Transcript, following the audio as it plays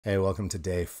Hey, welcome to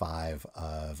day 5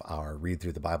 of our Read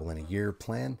Through the Bible in a Year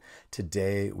plan.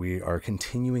 Today we are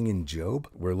continuing in Job.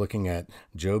 We're looking at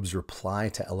Job's reply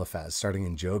to Eliphaz, starting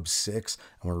in Job 6,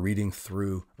 and we're reading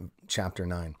through chapter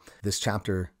 9. This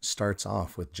chapter starts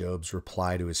off with Job's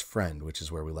reply to his friend, which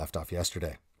is where we left off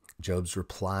yesterday. Job's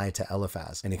reply to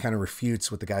Eliphaz. And he kind of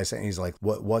refutes what the guy's saying. He's like,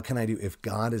 what can I do? If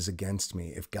God is against me,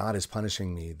 if God is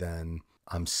punishing me, then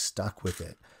I'm stuck with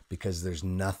it because there's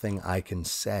nothing I can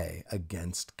say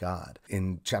against God.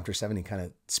 In chapter 7, he kind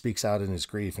of speaks out in his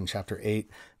grief. In chapter 8,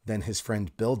 then his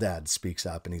friend Bildad speaks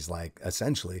up and he's like,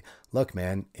 essentially, look,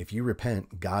 man, if you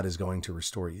repent, God is going to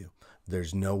restore you.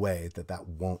 There's no way that that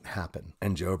won't happen.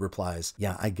 And Job replies,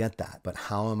 yeah, I get that, but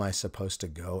how am I supposed to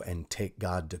go and take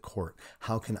God to court?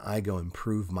 How can I go and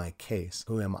prove my case?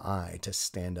 Who am I to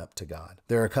stand up to God?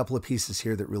 There are a couple of pieces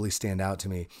here that really stand out to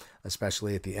me,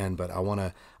 especially at the end, but I want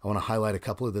to highlight a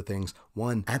couple of the things.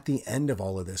 One, at the end of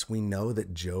all of this, we know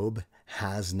that Job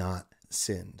has not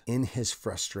sinned. In his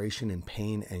frustration and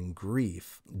pain and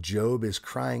grief, Job is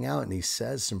crying out and he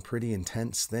says some pretty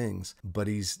intense things, but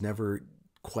he's never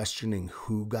questioning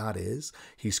who God is.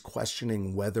 He's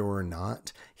questioning whether or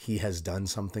not he has done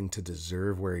something to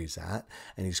deserve where he's at.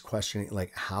 And he's questioning,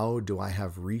 like, how do I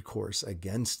have recourse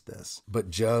against this? But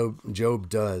Job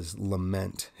does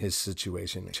lament his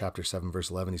situation. In chapter 7, verse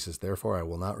 11, he says, therefore, I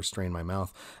will not restrain my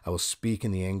mouth. I will speak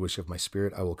in the anguish of my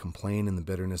spirit. I will complain in the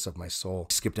bitterness of my soul.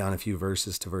 Skip down a few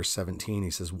verses to verse 17. He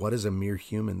says, what is a mere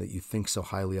human that you think so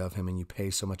highly of him and you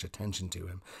pay so much attention to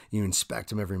him? You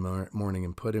inspect him every morning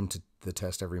and put him to the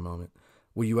test every moment.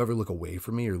 Will you ever look away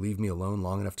from me or leave me alone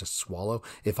long enough to swallow?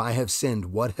 If I have sinned,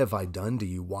 what have I done to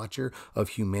you, watcher of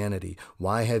humanity?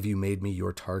 Why have you made me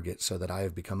your target so that I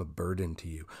have become a burden to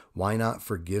you? Why not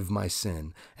forgive my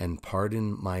sin and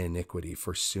pardon my iniquity?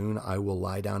 For soon I will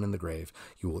lie down in the grave.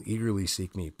 You will eagerly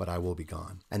seek me, but I will be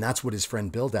gone. And that's what his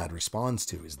friend Bildad responds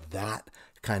to, is that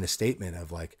kind of statement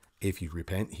of like, if you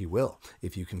repent, he will.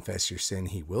 If you confess your sin,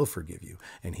 he will forgive you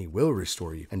and he will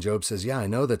restore you. And Job says, yeah, I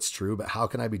know that's true, but how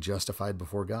can I be justified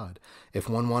before God? If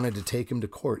one wanted to take him to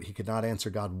court, he could not answer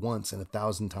God once and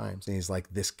 1,000 times. And he's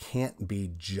like, this can't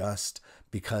be just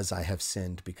because I have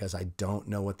sinned, because I don't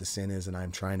know what the sin is and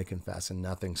I'm trying to confess and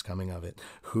nothing's coming of it.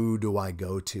 Who do I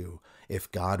go to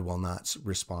if God will not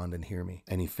respond and hear me?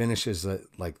 And he finishes it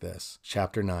like this,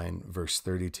 chapter 9, verse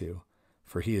 32.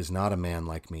 For he is not a man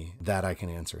like me, that I can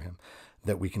answer him,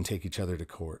 that we can take each other to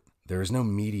court. There is no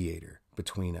mediator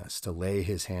between us to lay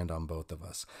his hand on both of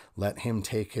us. Let him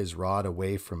take his rod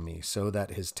away from me, so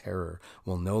that his terror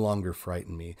will no longer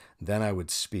frighten me. Then I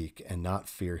would speak and not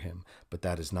fear him, but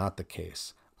that is not the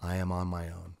case. I am on my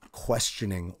own,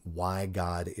 questioning why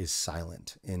God is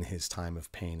silent in his time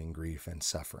of pain and grief and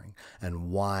suffering,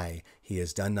 and why he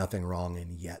has done nothing wrong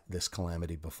and yet this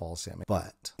calamity befalls him.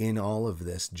 But in all of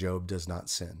this, Job does not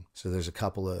sin. So there's a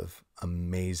couple of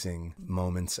amazing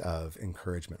moments of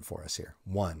encouragement for us here.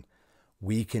 One,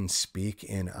 we can speak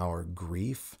in our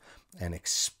grief and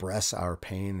express our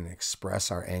pain and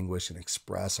express our anguish and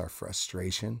express our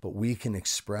frustration, but we can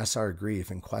express our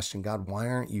grief and question, God, why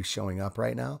aren't you showing up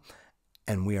right now?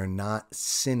 And we are not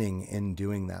sinning in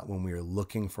doing that when we are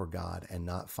looking for God and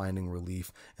not finding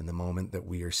relief in the moment that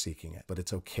we are seeking it. But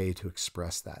it's okay to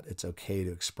express that. It's okay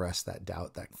to express that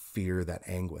doubt, that fear, that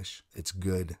anguish. It's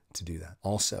good to do that.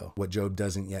 Also, what Job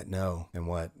doesn't yet know, and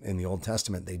what in the Old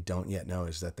Testament they don't yet know,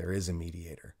 is that there is a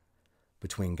mediator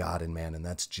between God and man, and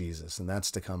that's Jesus, and that's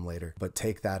to come later. But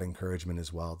take that encouragement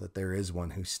as well, that there is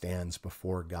one who stands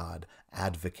before God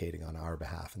advocating on our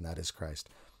behalf, and that is Christ.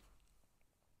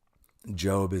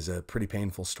 Job is a pretty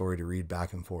painful story to read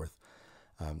back and forth.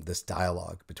 This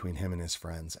dialogue between him and his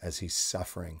friends as he's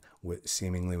suffering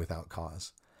seemingly without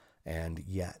cause. And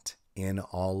yet, in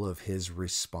all of his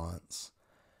response,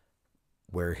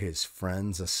 where his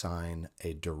friends assign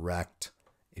a direct,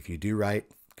 if you do right,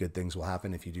 good things will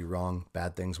happen. If you do wrong,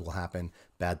 bad things will happen.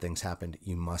 Bad things happened.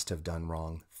 You must have done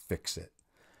wrong. Fix it.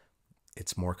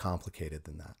 It's more complicated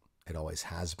than that. It always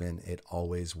has been. It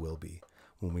always will be.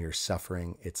 When we are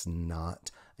suffering, it's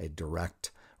not a direct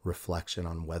reflection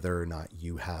on whether or not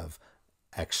you have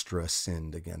extra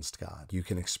sinned against God. You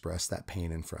can express that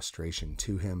pain and frustration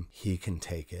to him. He can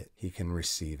take it. He can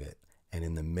receive it. And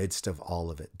in the midst of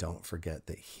all of it, don't forget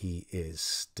that he is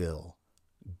still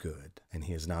good and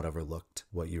he has not overlooked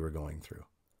what you are going through.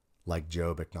 Like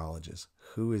Job acknowledges,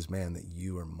 who is man that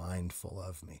you are mindful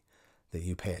of me, that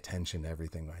you pay attention to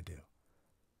everything I do?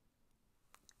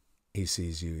 He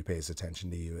sees you, he pays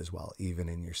attention to you as well, even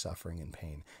in your suffering and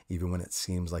pain, even when it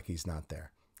seems like he's not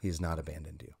there. He has not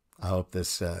abandoned you. I hope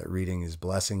this reading is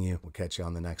blessing you. We'll catch you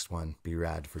on the next one. Be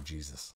rad for Jesus.